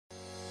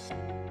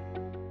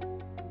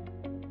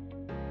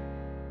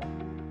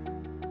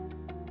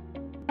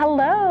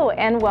Hello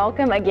and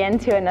welcome again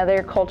to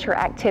another culture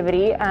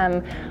activity.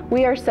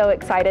 We are so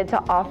excited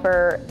to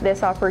offer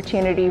this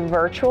opportunity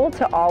virtual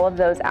to all of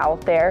those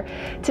out there.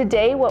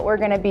 Today what we're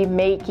going to be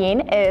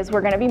making is we're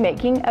going to be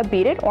making a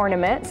beaded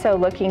ornament, so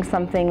looking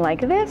something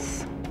like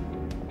this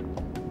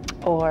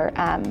or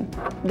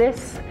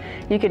this.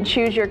 You can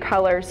choose your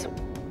colors.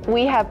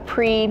 We have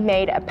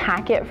pre-made a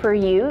packet for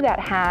you that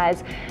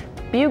has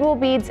bugle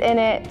beads in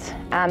it.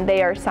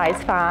 They are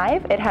size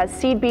 5. It has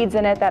seed beads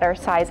in it that are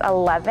size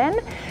 11,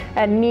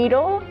 a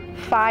needle,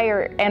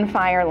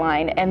 fire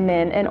line, and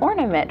then an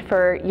ornament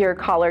for your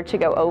collar to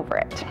go over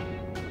it.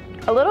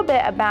 A little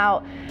bit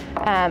about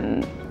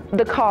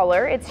the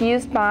collar. It's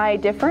used by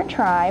different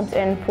tribes,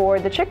 and for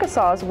the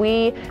Chickasaws,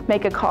 we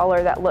make a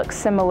collar that looks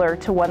similar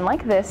to one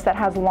like this that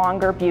has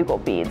longer bugle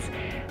beads.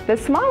 The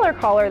smaller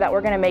collar that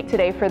we're going to make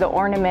today for the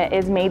ornament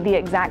is made the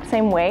exact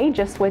same way,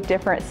 just with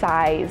different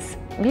size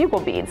bugle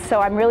beads. So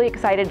I'm really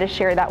excited to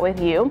share that with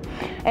you.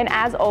 And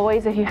as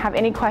always, if you have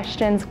any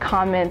questions,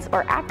 comments,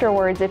 or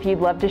afterwards, if you'd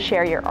love to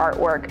share your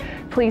artwork,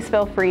 please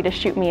feel free to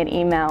shoot me an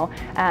email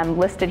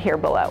listed here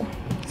below.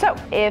 So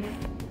if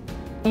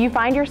you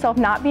find yourself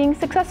not being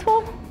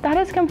successful, that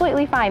is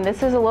completely fine.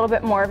 This is a little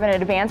bit more of an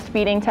advanced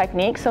beading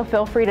technique, so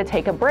feel free to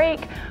take a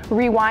break,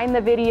 rewind the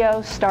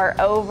video, start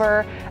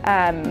over.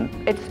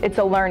 It's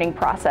a learning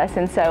process,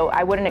 and so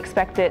I wouldn't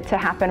expect it to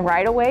happen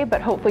right away, but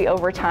hopefully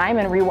over time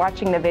and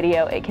rewatching the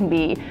video, it can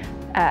be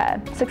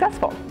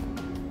successful.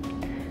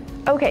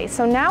 Okay,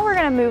 so now we're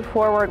gonna move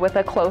forward with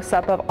a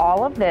close-up of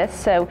all of this,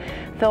 so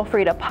feel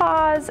free to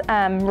pause,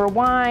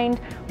 rewind,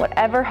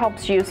 whatever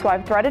helps you. So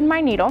I've threaded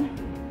my needle.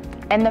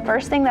 And the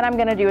first thing that I'm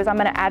gonna do is I'm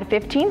gonna add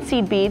 15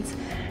 seed beads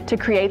to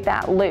create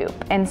that loop.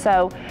 And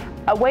so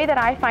a way that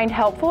I find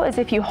helpful is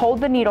if you hold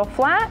the needle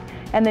flat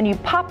and then you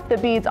pop the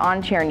beads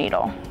onto your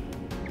needle.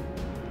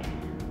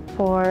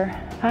 4,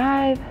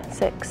 5,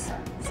 6,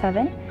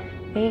 7,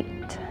 8,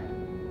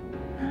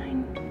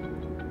 9,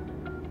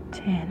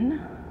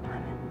 10,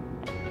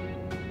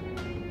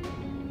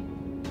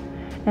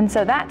 11. And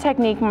so that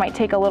technique might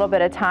take a little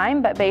bit of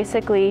time, but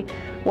basically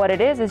what it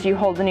is you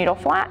hold the needle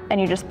flat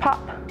and you just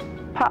pop,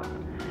 pop.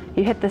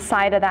 You hit the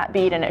side of that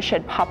bead and it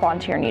should pop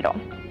onto your needle.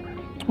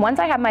 Once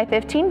I have my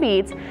 15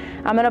 beads,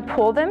 I'm gonna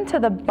pull them to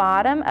the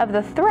bottom of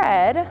the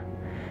thread,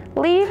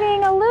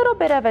 leaving a little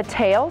bit of a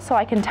tail so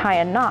I can tie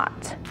a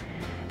knot.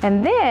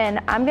 And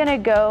then I'm gonna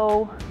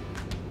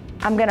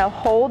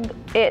hold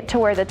it to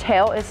where the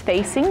tail is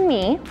facing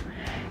me,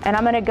 and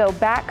I'm gonna go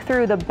back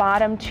through the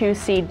bottom 2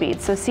 seed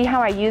beads. So see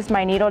how I used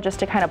my needle just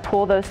to kind of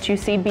pull those 2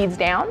 seed beads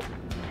down?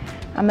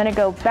 I'm gonna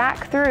go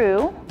back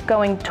through,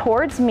 going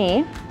towards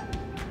me.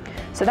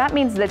 So that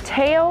means the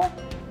tail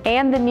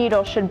and the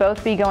needle should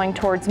both be going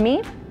towards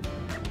me.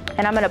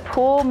 And I'm gonna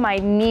pull my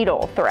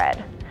needle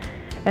thread.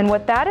 And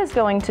what that is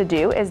going to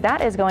do is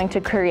that is going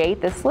to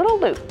create this little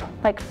loop,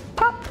 like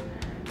pop.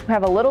 We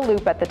have a little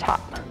loop at the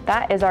top.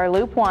 That is our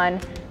loop 1.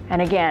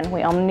 And again,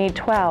 we only need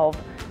 12.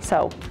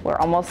 So we're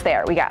almost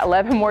there. We got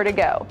 11 more to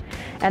go.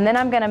 And then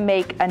I'm gonna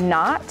make a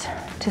knot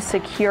to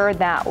secure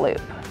that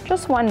loop.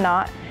 Just 1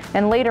 knot.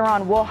 And later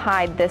on, we'll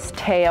hide this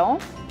tail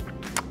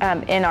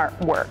in our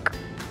work.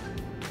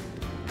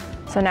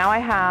 So now I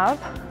have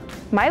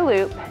my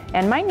loop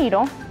and my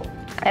needle,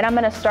 and I'm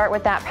gonna start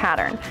with that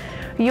pattern.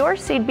 Your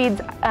seed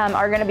beads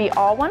are gonna be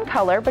all one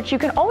color, but you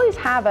can always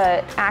have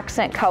an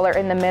accent color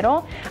in the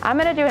middle. I'm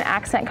gonna do an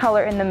accent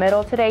color in the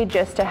middle today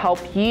just to help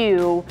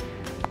you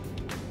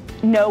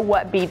know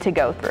what bead to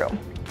go through.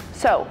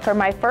 So for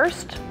my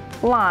first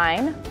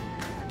line,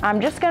 I'm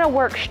just gonna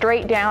work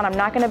straight down. I'm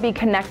not gonna be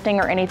connecting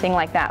or anything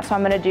like that. So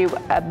I'm gonna do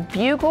a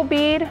bugle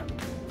bead,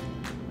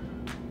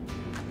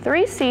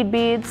 3 seed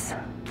beads,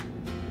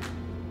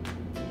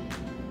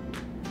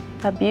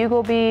 a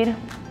bugle bead,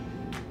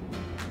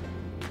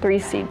 3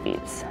 seed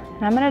beads.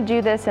 And I'm gonna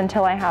do this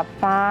until I have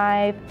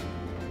 5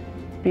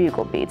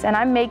 bugle beads. And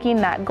I'm making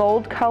that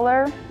gold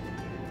color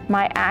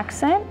my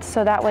accent,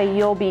 so that way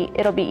it'll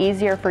be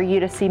easier for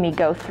you to see me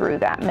go through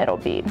that middle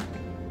bead.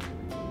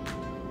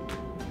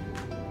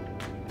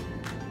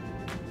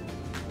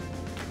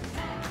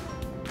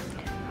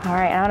 All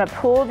right, I'm gonna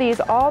pull these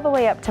all the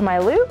way up to my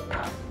loop.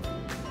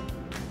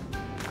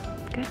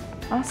 Good,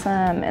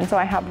 awesome. And so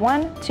I have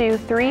 1, 2,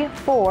 3,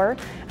 4.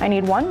 I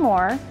need 1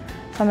 more.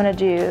 So I'm gonna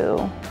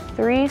do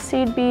 3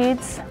 seed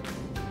beads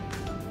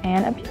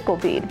and a bugle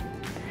bead.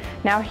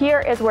 Now here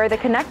is where the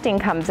connecting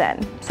comes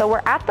in. So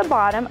we're at the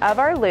bottom of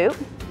our loop,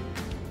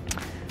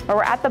 or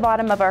we're at the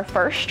bottom of our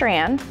first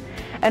strand,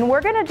 and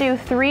we're gonna do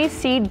 3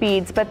 seed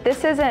beads, but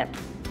this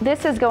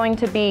is going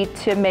to be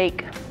to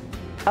make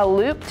a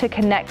loop to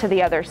connect to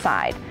the other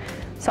side.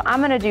 So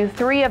I'm gonna do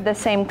 3 of the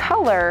same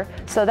color,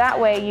 so that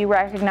way you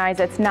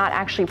recognize it's not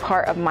actually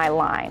part of my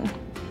line.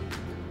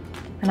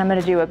 And I'm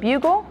gonna do a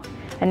bugle,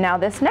 and now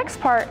this next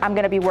part I'm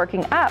gonna be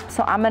working up,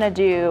 so I'm gonna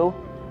do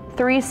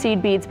 3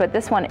 seed beads, but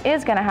this one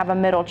is gonna have a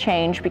middle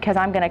change because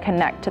I'm gonna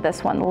connect to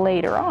this one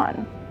later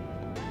on.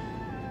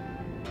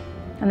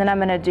 And then I'm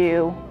gonna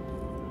do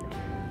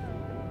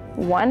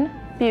 1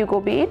 bugle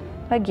bead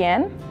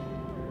again,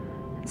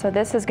 So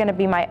this is gonna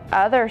be my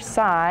other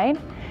side.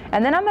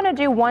 And then I'm gonna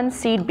do one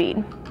seed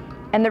bead.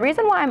 And the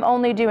reason why I'm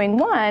only doing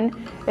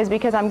one is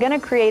because I'm gonna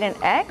create an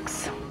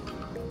X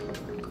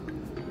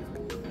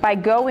by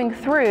going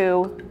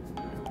through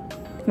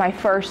my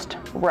first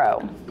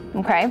row,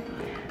 okay?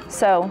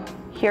 So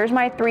here's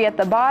my 3 at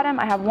the bottom.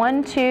 I have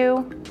 1,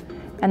 2,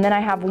 and then I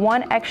have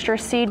 1 extra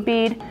seed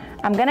bead.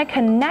 I'm gonna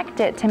connect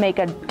it to make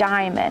a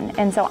diamond.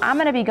 And so I'm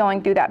gonna be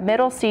going through that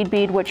middle seed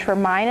bead, which for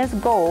mine is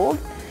gold,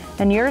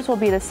 and yours will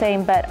be the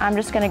same, but I'm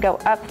just gonna go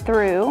up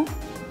through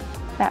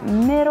that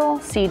middle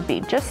seed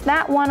bead, just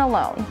that one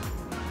alone.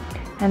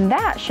 And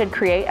that should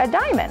create a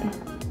diamond.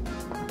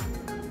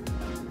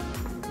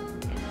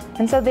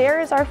 And so there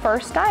is our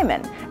first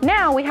diamond.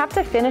 Now we have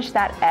to finish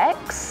that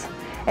X.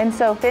 And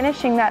so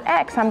finishing that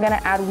X, I'm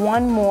gonna add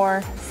 1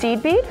 more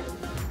seed bead.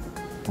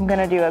 I'm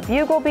gonna do a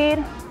bugle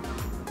bead,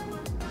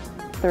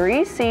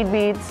 3 seed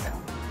beads,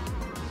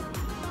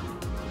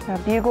 a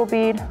bugle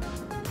bead,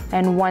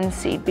 and 1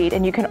 seed bead.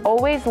 And you can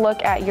always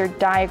look at your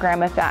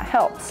diagram if that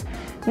helps.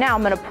 Now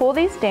I'm gonna pull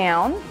these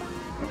down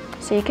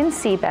so you can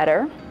see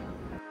better.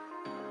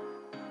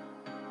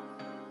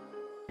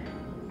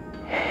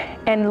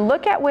 And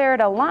look at where it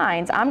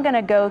aligns. I'm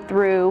gonna go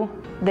through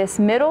this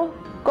middle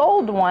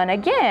gold one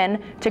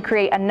again to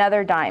create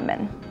another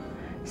diamond.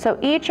 So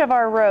each of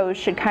our rows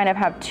should kind of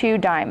have 2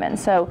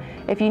 diamonds. So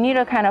if you need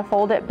to kind of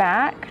fold it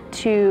back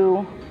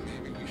to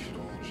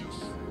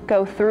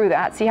go through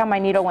that, see how my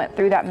needle went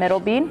through that middle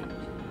bead?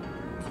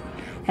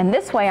 And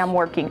this way I'm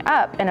working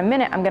up. In a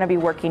minute, I'm gonna be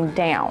working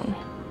down.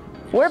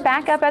 We're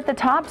back up at the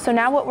top, so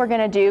now what we're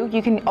gonna do,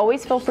 you can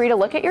always feel free to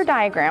look at your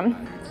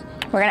diagram.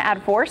 We're gonna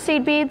add 4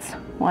 seed beads.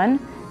 1,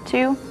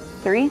 2,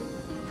 3,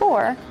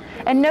 4.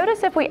 And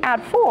notice if we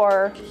add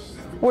 4,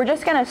 we're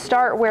just gonna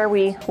start where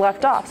we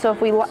left off. So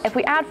if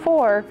we add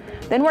 4,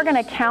 then we're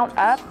gonna count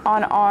up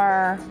on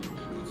our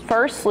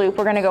first loop.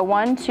 We're gonna go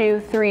 1, 2,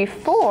 3,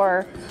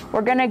 4.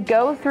 We're gonna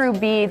go through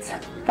beads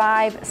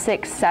 5,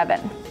 6, 7.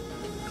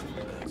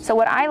 So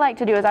what I like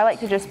to do is I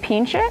like to just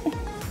pinch it,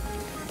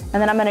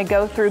 and then I'm gonna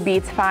go through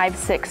beads 5,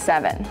 6,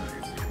 7.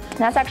 And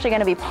that's actually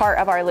gonna be part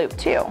of our loop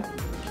too.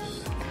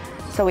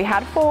 So we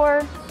had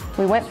 4,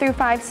 we went through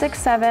 5, 6,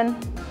 7.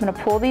 I'm gonna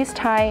pull these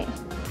tight,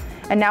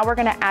 and now we're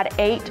gonna add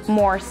 8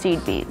 more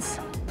seed beads.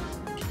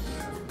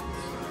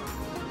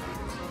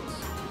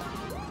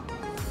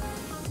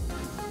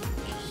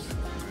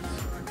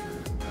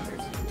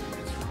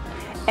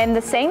 And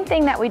the same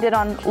thing that we did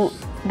on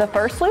the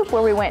first loop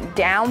where we went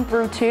down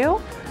through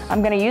 2,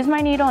 I'm gonna use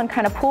my needle and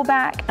kind of pull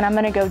back, and I'm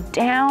gonna go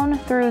down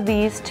through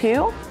these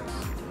 2,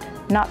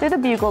 not through the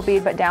bugle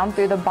bead, but down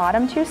through the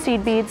bottom 2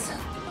 seed beads.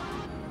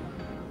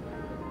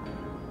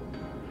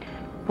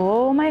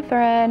 Pull my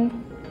thread,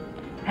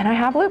 and I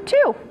have loop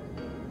 2.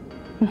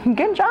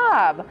 Good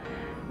job.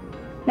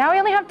 Now we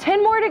only have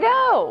 10 more to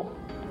go.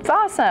 It's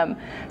awesome.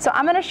 So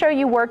I'm gonna show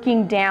you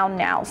working down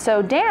now.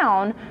 So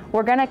down,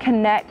 we're gonna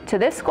connect to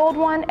this gold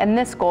one and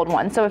this gold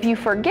one. So if you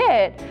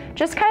forget,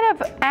 just kind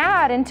of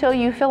add until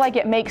you feel like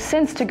it makes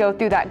sense to go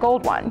through that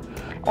gold one,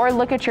 or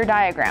look at your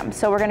diagram.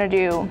 So we're gonna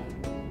do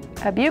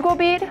a bugle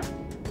bead,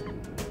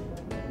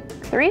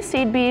 3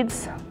 seed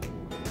beads,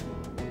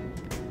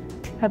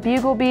 a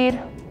bugle bead,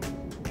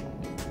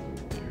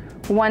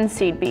 1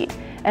 seed bead.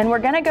 And we're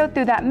gonna go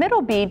through that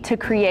middle bead to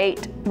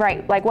create,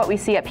 right, like what we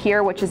see up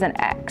here, which is an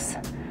X.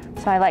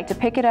 So I like to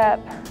pick it up,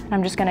 and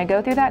I'm just gonna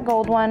go through that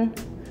gold one,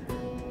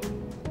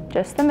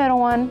 just the middle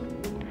one,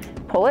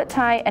 pull it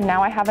tight, and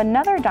now I have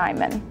another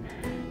diamond.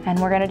 And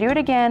we're gonna do it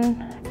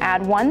again,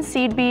 add 1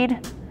 seed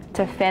bead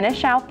to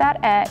finish out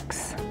that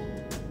X,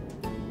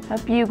 a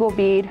bugle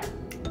bead,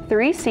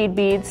 3 seed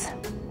beads,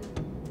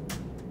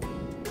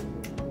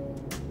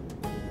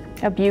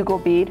 a bugle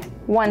bead,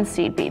 1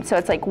 seed bead. So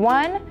it's like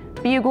 1,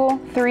 bugle,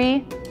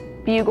 3,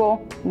 bugle,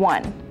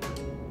 1.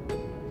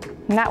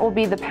 And that will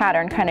be the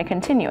pattern kind of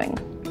continuing.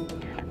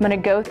 I'm gonna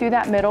go through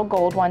that middle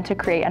gold one to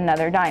create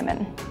another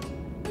diamond.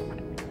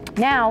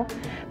 Now,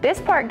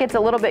 this part gets a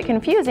little bit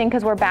confusing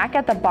because we're back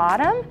at the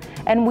bottom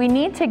and we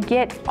need to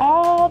get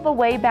all the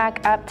way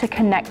back up to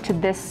connect to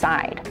this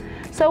side.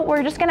 So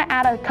we're just gonna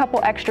add a couple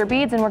extra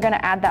beads and we're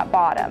gonna add that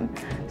bottom.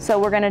 So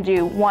we're gonna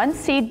do 1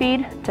 seed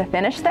bead to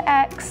finish the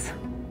X,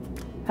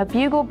 a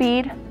bugle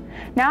bead.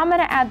 Now I'm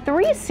gonna add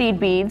 3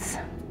 seed beads,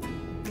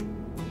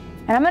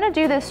 and I'm gonna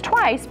do this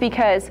twice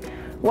because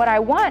what I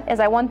want is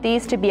I want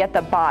these to be at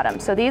the bottom.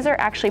 So these are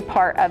actually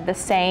part of the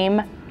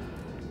same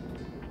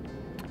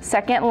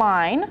second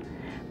line,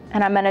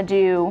 and I'm gonna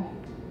do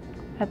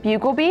a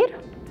bugle bead.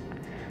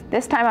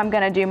 This time I'm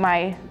gonna do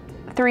my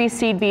 3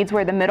 seed beads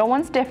where the middle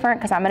one's different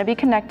because I'm gonna be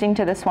connecting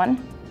to this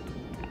one,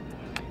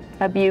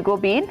 a bugle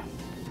bead,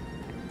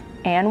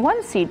 and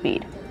 1 seed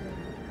bead.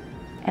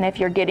 And if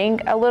you're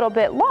getting a little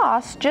bit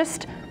lost,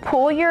 just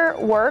pull your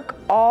work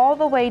all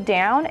the way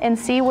down and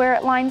see where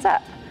it lines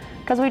up,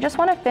 because we just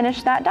want to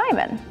finish that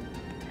diamond.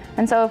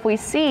 And so if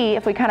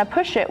we kind of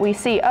push it, we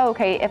see, oh,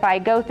 okay, if I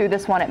go through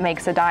this one, it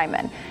makes a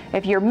diamond.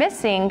 If you're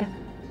missing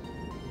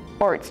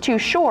or it's too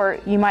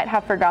short, you might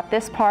have forgot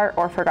this part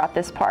or forgot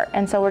this part.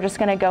 And so we're just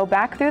going to go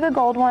back through the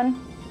gold one,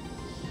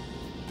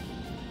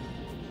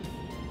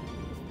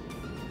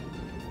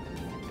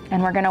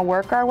 and we're gonna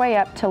work our way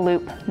up to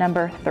loop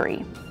number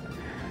 3.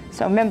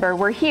 So remember,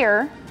 we're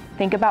here.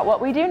 Think about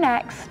what we do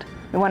next.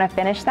 We wanna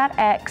finish that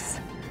X.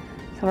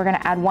 So we're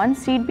gonna add 1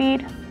 seed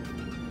bead,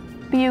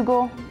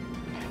 bugle.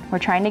 We're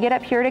trying to get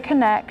up here to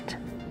connect.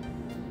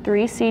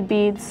 3 seed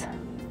beads.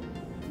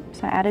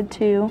 So I added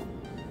 2,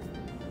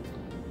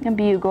 a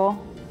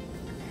bugle,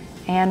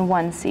 and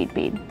 1 seed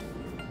bead.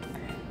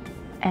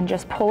 And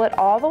just pull it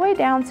all the way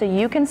down so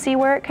you can see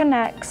where it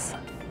connects.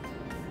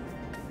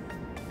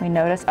 We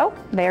notice, oh,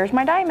 there's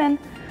my diamond.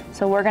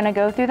 So we're gonna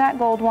go through that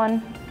gold one,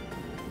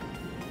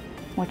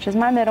 which is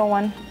my middle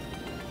one.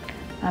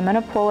 I'm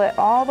gonna pull it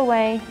all the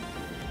way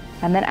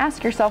and then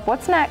ask yourself,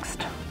 what's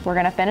next? We're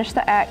gonna finish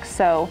the X,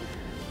 so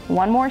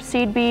 1 more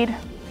seed bead,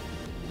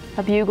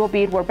 a bugle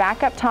bead. We're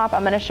back up top.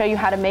 I'm gonna show you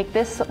how to make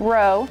this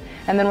row,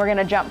 and then we're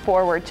gonna jump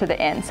forward to the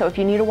end. So if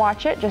you need to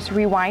watch it, just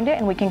rewind it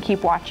and we can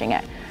keep watching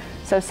it.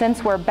 So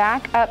since we're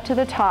back up to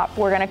the top,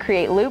 we're gonna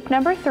create loop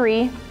number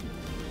 3.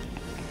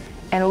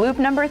 In loop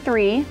number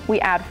 3, we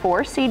add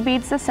 4 seed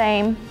beads the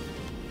same.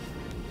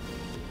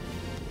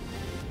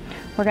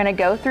 We're gonna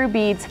go through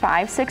beads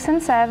 5, 6,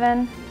 and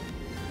 7.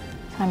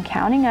 So I'm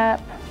counting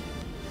up.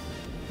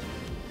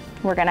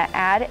 We're gonna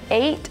add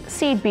 8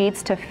 seed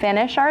beads to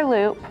finish our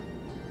loop.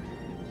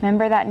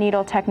 Remember that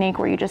needle technique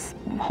where you just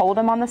hold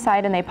them on the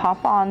side and they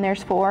pop on.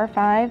 There's 4,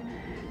 5,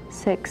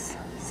 6,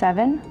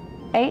 7,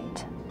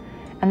 8.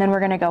 And then we're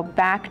gonna go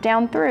back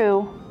down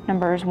through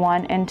numbers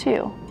 1 and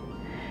 2.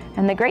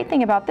 And the great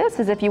thing about this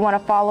is if you wanna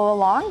follow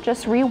along,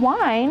 just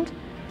rewind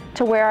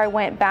to where I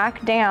went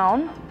back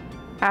down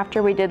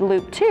after we did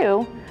loop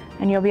 2,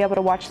 and you'll be able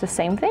to watch the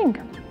same thing.